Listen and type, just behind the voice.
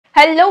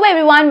Hello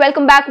everyone,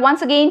 welcome back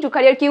once again to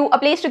CareerQ, a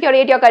place to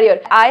curate your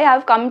career. I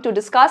have come to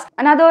discuss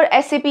another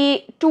SAP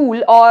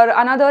tool or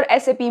another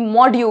SAP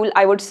module,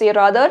 I would say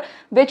rather,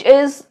 which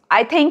is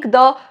I think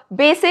the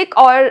basic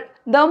or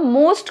the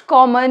most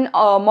common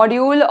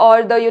module,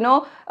 or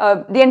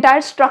the entire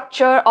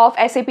structure of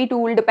SAP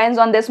tool depends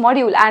on this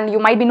module, and you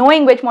might be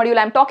knowing which module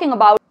I'm talking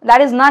about.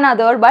 That is none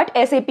other but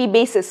SAP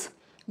BASIS.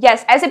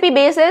 Yes, SAP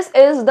BASIS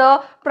is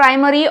the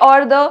primary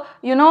or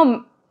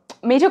the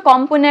major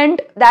component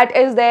that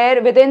is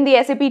there within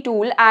the SAP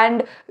tool,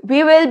 and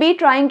we will be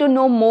trying to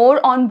know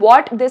more on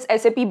what this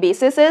SAP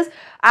BASIS is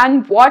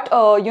and what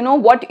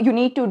what you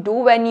need to do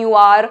when you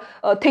are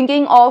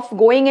thinking of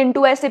going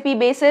into SAP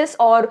BASIS,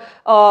 or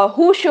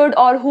who should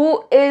or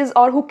who is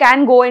or who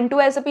can go into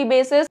SAP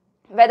BASIS.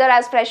 Whether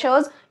as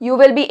freshers you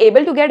will be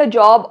able to get a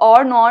job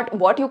or not,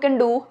 what you can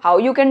do, how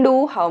you can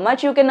do, how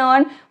much you can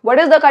earn, what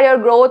is the career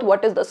growth,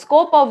 what is the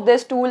scope of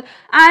this tool,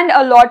 and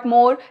a lot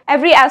more.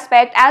 Every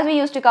aspect, as we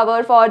used to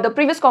cover for the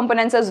previous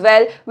components as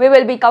well, we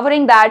will be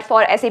covering that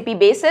for SAP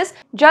BASIS.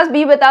 Just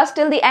be with us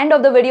till the end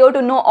of the video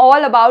to know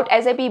all about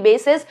SAP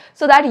BASIS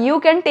so that you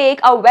can take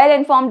a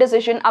well-informed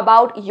decision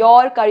about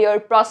your career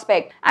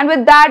prospect. And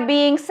with that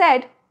being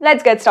said,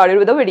 let's get started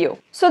with the video.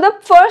 So the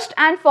first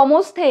and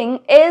foremost thing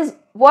is,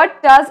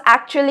 what does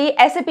actually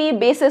SAP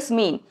BASIS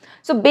mean?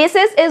 So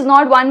BASIS is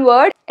not one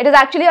word, it is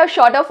actually a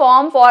shorter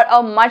form for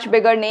a much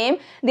bigger name.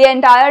 The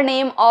entire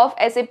name of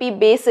SAP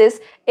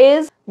BASIS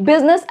is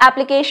Business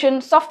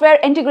Application Software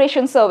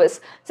Integration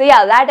Service. So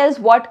yeah, that is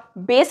what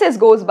BASIS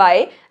goes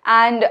by.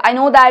 And I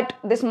know that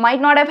this might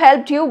not have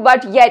helped you,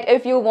 but yet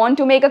if you want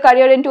to make a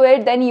career into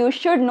it, then you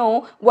should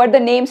know what the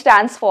name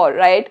stands for,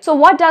 right? So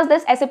what does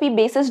this SAP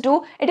BASIS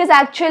do? It is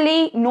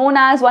actually known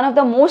as one of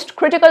the most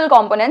critical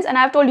components, and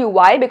I've told you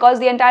why, because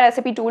the entire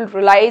SAP tool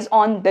relies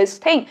on this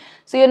thing.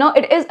 So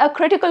it is a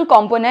critical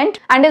component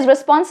and is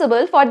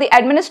responsible for the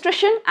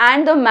administration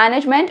and the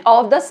management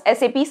of the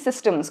SAP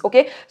systems.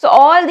 Okay, so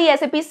all the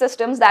SAP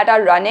systems that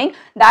are running,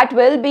 that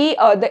will be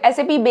the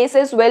SAP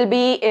BASIS will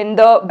be in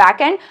the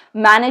backend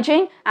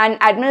managing and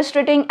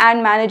administrating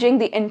and managing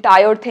the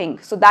entire thing.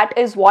 So that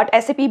is what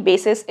SAP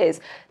BASIS is.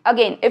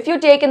 Again, if you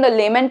take in the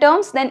layman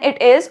terms, then it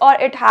is, or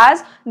it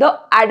has, the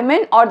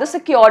admin or the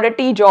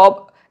security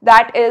job.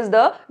 That is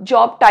the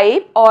job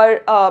type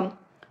or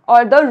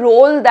the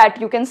role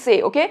that you can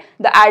say, okay,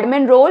 the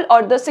admin role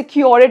or the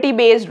security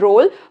based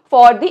role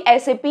for the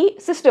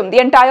SAP system, the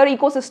entire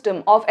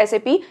ecosystem of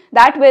SAP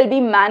that will be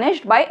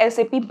managed by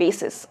SAP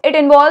BASIS. It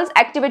involves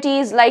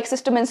activities like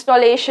system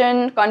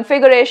installation,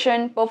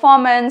 configuration,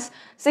 performance,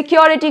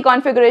 security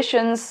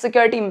configurations,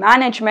 security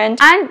management,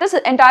 and this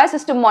entire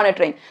system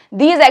monitoring.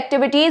 These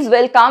activities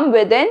will come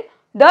within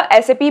the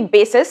SAP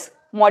BASIS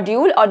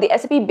module or the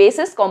SAP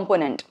BASIS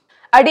component.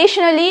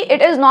 Additionally,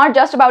 it is not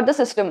just about the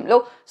system.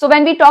 So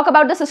when we talk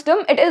about the system,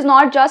 it is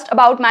not just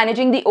about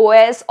managing the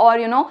OS or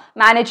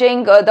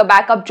managing the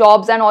backup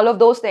jobs and all of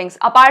those things.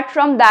 Apart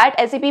from that,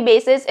 SAP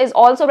BASIS is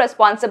also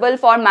responsible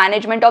for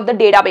management of the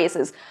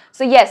databases.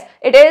 So yes,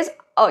 it is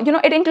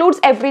it includes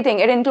everything.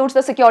 It includes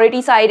the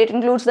security side, it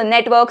includes the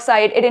network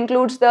side, it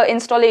includes the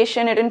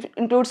installation, it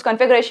includes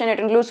configuration, it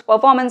includes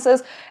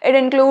performances, it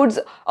includes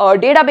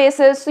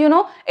databases.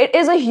 So, it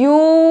is a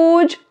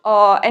huge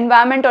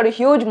environment or a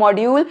huge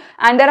module,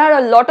 and there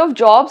are a lot of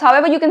jobs.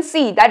 However, you can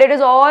see that it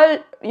is all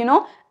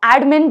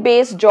admin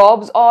based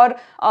jobs, or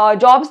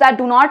jobs that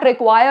do not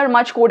require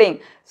much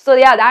coding. So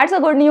yeah, that's a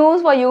good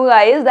news for you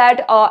guys,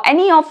 that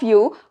any of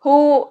you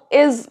who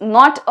is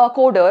not a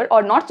coder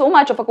or not so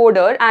much of a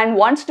coder and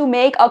wants to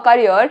make a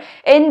career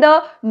in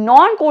the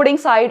non-coding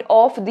side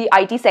of the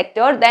IT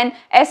sector, then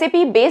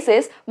SAP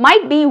BASIS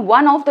might be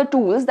one of the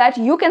tools that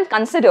you can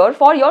consider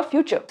for your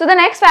future. So the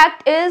next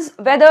fact is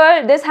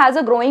whether this has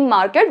a growing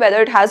market,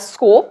 whether it has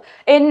scope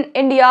in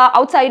India,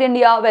 outside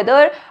India,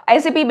 whether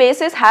SAP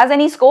BASIS has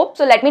any scope.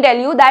 So let me tell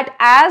you that,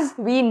 as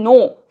we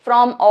know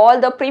from all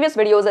the previous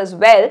videos as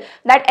well,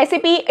 that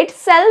SAP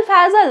itself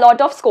has a lot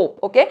of scope.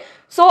 Okay,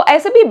 so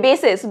SAP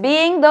BASIS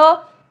being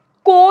the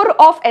core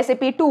of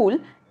SAP tool,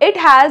 it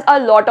has a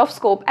lot of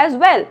scope as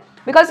well,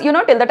 because till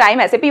the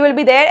time SAP will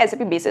be there,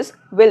 SAP BASIS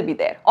will be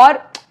there,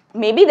 or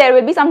maybe there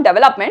will be some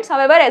developments.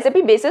 However,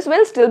 SAP BASIS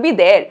will still be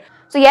there.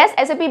 So yes,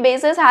 SAP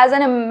BASIS has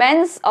an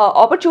immense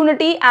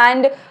opportunity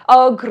and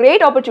a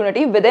great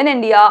opportunity within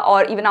India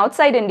or even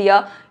outside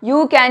India.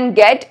 You can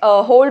get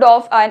a hold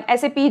of an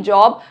SAP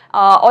job,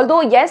 although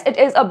yes, it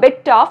is a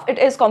bit tough, it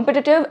is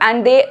competitive,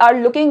 and they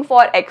are looking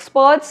for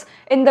experts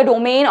in the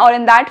domain or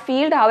in that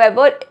field.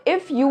 However,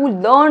 if you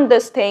learn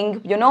this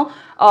thing,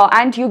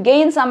 and you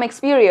gain some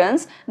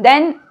experience,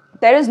 then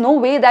there is no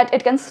way that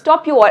it can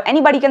stop you or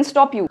anybody can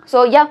stop you.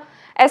 So yeah,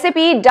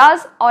 SAP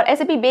does, or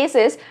SAP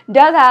BASIS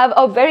does have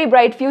a very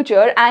bright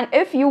future, and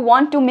if you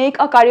want to make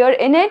a career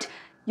in it,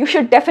 you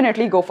should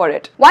definitely go for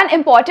it. One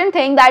important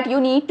thing that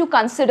you need to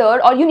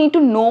consider, or you need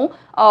to know,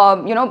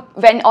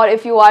 when or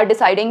if you are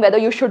deciding whether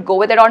you should go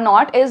with it or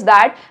not, is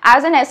that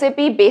as an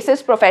SAP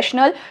basis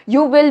professional,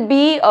 you will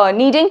be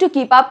needing to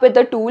keep up with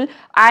the tool,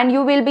 and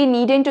you will be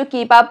needing to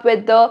keep up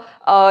with the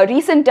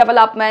recent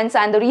developments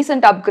and the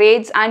recent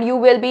upgrades, and you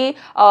will be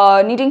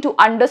needing to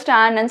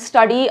understand and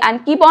study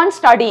and keep on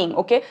studying.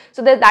 Okay,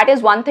 so that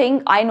is one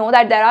thing. I know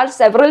that there are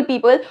several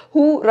people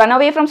who run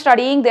away from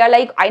studying. They are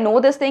like, I know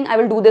this thing, I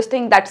will do this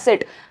thing, that's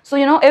it. So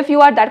if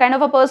you are that kind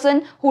of a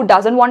person who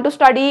doesn't want to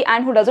study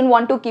and who doesn't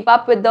want to keep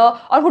up with the,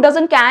 or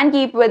who can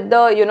keep with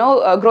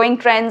the growing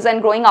trends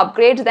and growing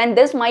upgrades, then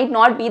this might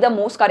not be the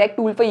most correct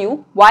tool for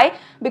you. Why?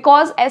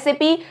 Because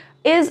SAP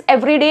is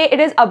every day, it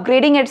is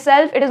upgrading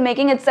itself, it is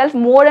making itself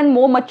more and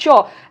more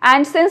mature,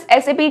 and since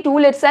SAP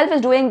tool itself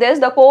is doing this,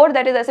 the core,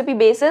 that is SAP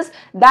basis,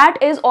 that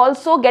is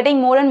also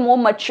getting more and more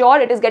mature,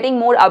 it is getting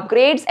more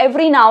upgrades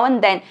every now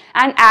and then.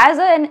 And as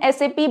an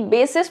SAP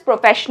basis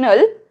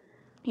professional,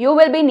 you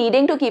will be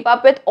needing to keep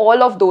up with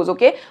all of those.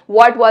 Okay,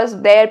 what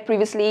was there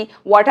previously,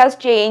 what has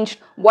changed,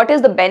 what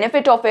is the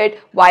benefit of it,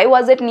 why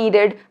was it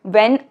needed,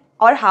 when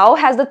or how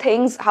has the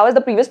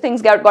previous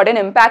things gotten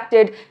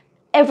impacted,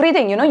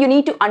 everything. You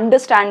need to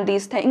understand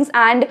these things,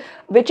 and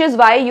which is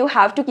why you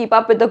have to keep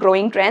up with the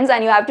growing trends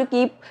and you have to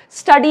keep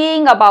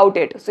studying about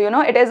it.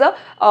 So it is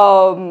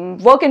a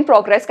work in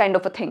progress kind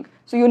of a thing.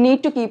 So you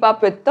need to keep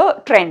up with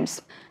the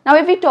trends. Now,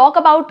 if we talk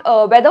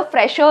about whether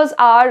freshers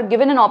are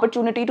given an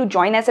opportunity to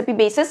join SAP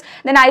basis,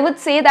 then I would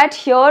say that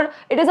here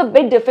it is a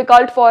bit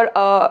difficult for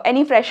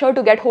any fresher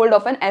to get hold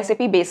of an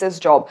SAP basis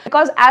job,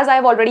 because as I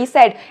have already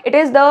said, it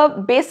is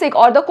the basic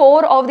or the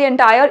core of the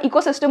entire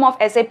ecosystem of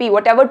SAP.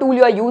 Whatever tool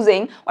you are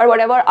using or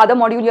whatever other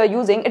module you are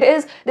using,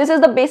 this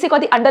is the basic or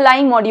the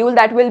underlying module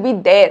that will be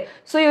there.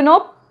 So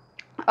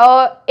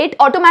it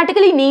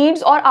automatically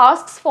needs or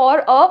asks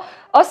for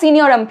a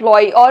senior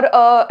employee or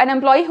an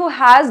employee who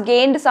has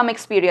gained some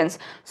experience.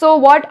 So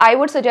what I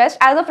would suggest,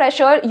 as a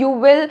fresher, you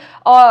will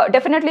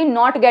definitely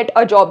not get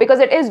a job, because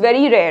it is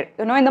very rare.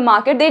 In the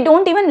market, they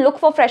don't even look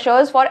for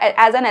freshers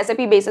as an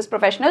SAP basis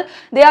professional.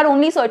 They are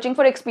only searching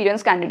for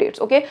experienced candidates.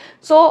 Okay,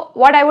 so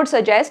what I would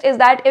suggest is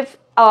that if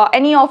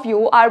any of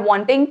you are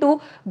wanting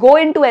to go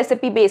into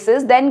SAP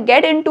basis, then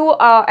get into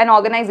an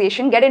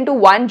organization, get into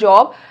one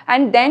job,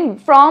 and then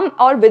from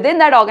or within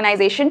that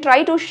organization,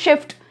 try to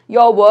shift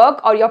your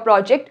work or your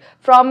project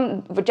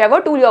from whichever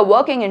tool you're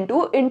working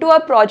into a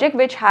project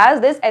which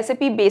has this SAP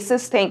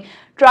basis thing.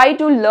 Try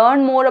to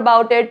learn more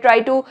about it,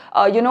 try to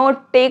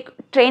take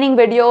training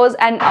videos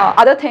and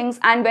other things.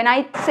 And when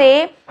I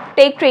say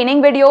take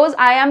training videos,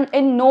 I am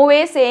in no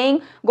way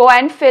saying go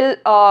and fill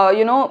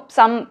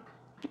some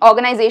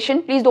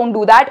organization. Please don't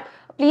do that.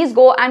 Please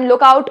go and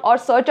look out or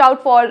search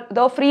out for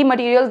the free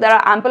materials. There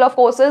are ample of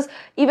courses.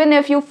 Even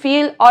if you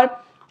feel or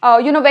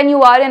when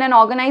you are in an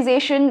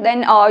organization,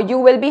 then you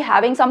will be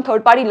having some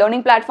third-party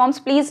learning platforms.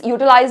 Please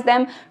utilize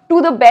them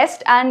to the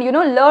best and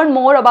learn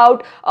more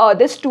about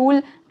this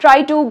tool.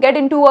 Try to get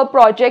into a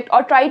project,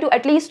 or try to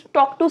at least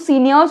talk to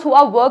seniors who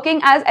are working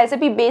as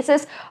SAP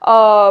basis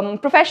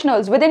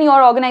professionals within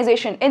your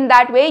organization. In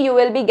that way, you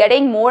will be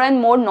getting more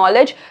and more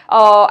knowledge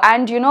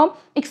and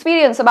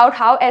experience about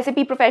how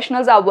SAP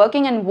professionals are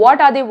working and what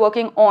are they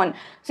working on.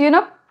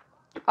 So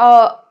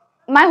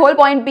my whole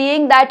point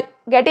being that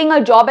getting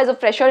a job as a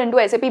fresher into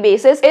SAP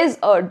basis is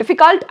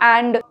difficult,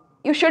 and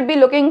you should be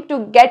looking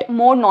to get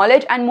more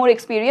knowledge and more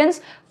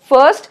experience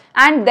first,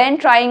 and then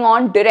trying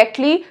on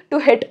directly to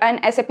hit an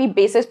SAP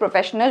basis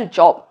professional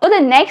job. So the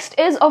next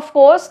is, of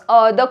course,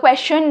 the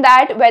question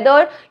that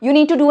whether you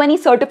need to do any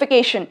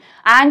certification.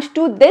 And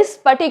to this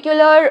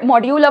particular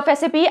module of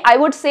SAP, I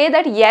would say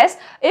that yes,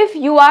 if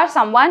you are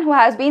someone who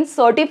has been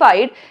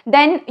certified,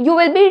 then you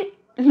will be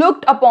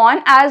looked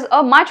upon as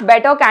a much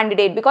better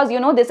candidate, because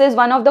this is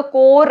one of the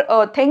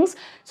core things.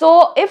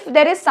 So if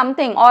there is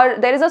something, or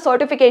there is a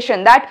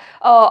certification that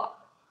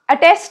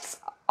attests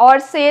or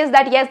says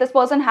that yes, this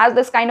person has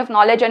this kind of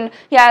knowledge and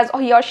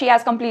he or she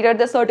has completed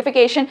the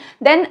certification,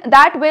 then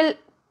that will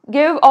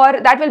give,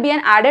 or that will be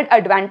an added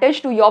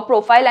advantage to your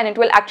profile, and it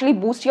will actually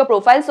boost your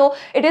profile. So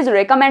it is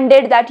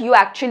recommended that you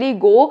actually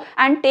go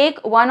and take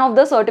one of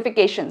the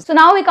certifications. So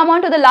now we come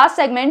on to the last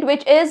segment,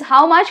 which is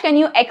how much can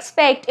you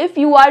expect if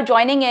you are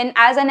joining in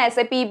as an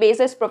SAP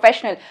basis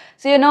professional.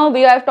 So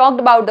we have talked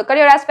about the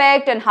career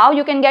aspect and how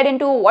you can get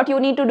into, what you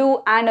need to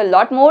do, and a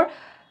lot more.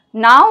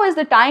 Now is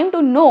the time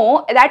to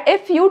know that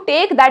if you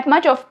take that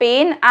much of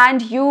pain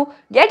and you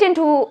get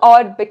into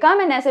or become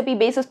an SAP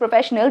basis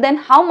professional, then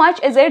how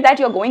much is it that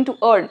you're going to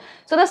earn?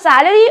 So the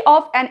salary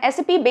of an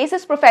SAP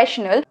basis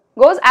professional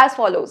goes as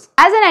follows.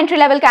 As an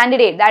entry-level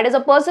candidate, that is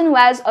a person who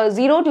has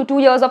 0 to 2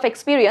 years of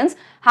experience,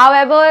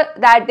 however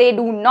that they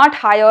do not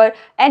hire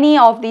any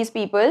of these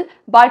people,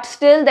 but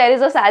still there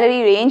is a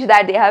salary range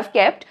that they have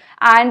kept,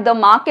 and the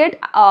market,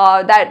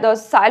 that the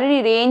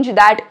salary range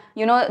that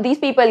these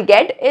people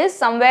get is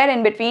somewhere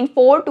in between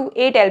 4 to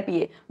 8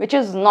 LPA, which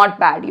is not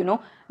bad.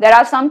 There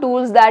are some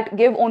tools that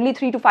give only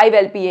 3 to 5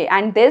 LPA,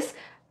 and this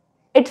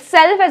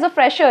itself as a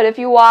fresher, if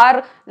you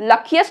are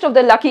luckiest of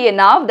the lucky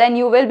enough, then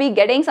you will be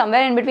getting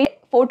somewhere in between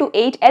 4 to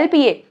 8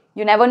 LPA.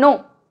 You never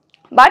know.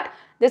 But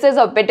this is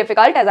a bit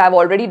difficult, as I've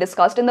already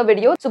discussed in the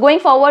video. So going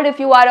forward, if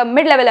you are a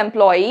mid-level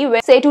employee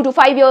with say 2 to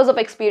 5 years of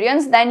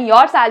experience, then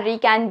your salary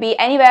can be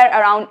anywhere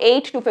around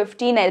 8 to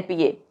 15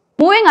 LPA.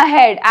 Moving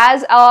ahead,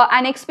 as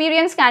an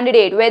experienced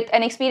candidate with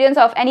an experience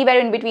of anywhere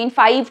in between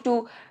 5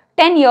 to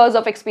 10 years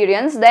of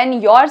experience,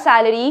 then your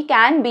salary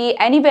can be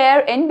anywhere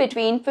in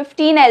between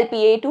 15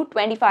 LPA to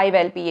 25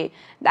 LPA.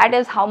 That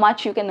is how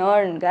much you can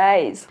earn,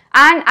 guys.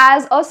 And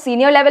as a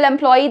senior level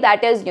employee,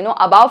 that is,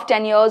 above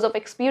 10 years of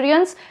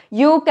experience,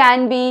 you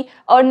can be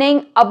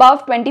earning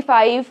above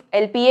 25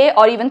 LPA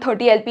or even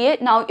 30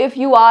 LPA. Now, if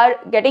you are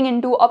getting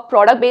into a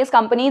product-based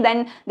company,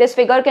 then this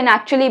figure can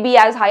actually be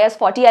as high as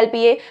 40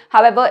 LPA.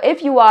 However,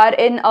 if you are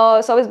in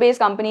a service-based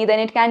company, then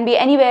it can be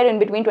anywhere in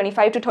between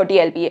 25 to 30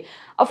 LPA.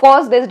 Of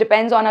course, this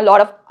depends on a lot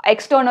of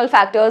external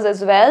factors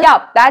as well.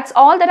 Yeah, that's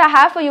all that I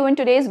have for you in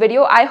today's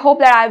video. I hope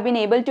that I've been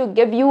able to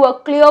give you a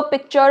clear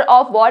picture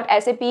of what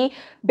SAP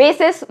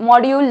Basis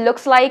module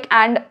looks like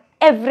and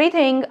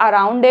everything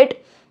around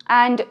it.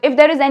 And if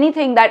there is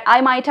anything that I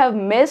might have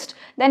missed,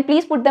 then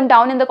please put them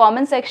down in the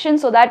comment section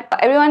so that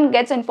everyone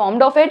gets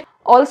informed of it.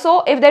 Also,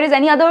 if there is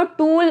any other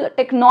tool,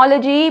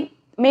 technology,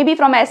 maybe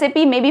from SAP,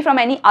 maybe from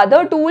any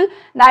other tool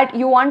that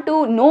you want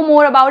to know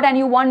more about and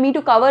you want me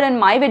to cover in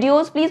my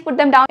videos, please put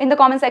them down in the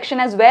comment section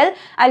as well.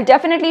 I'll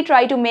definitely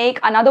try to make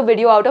another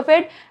video out of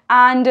it.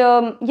 And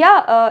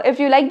if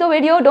you like the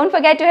video, don't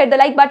forget to hit the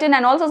like button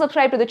and also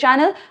subscribe to the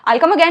channel. I'll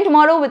come again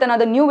tomorrow with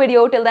another new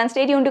video. Till then,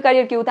 stay tuned to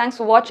CareerQ. Thanks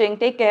for watching.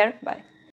 Take care. Bye.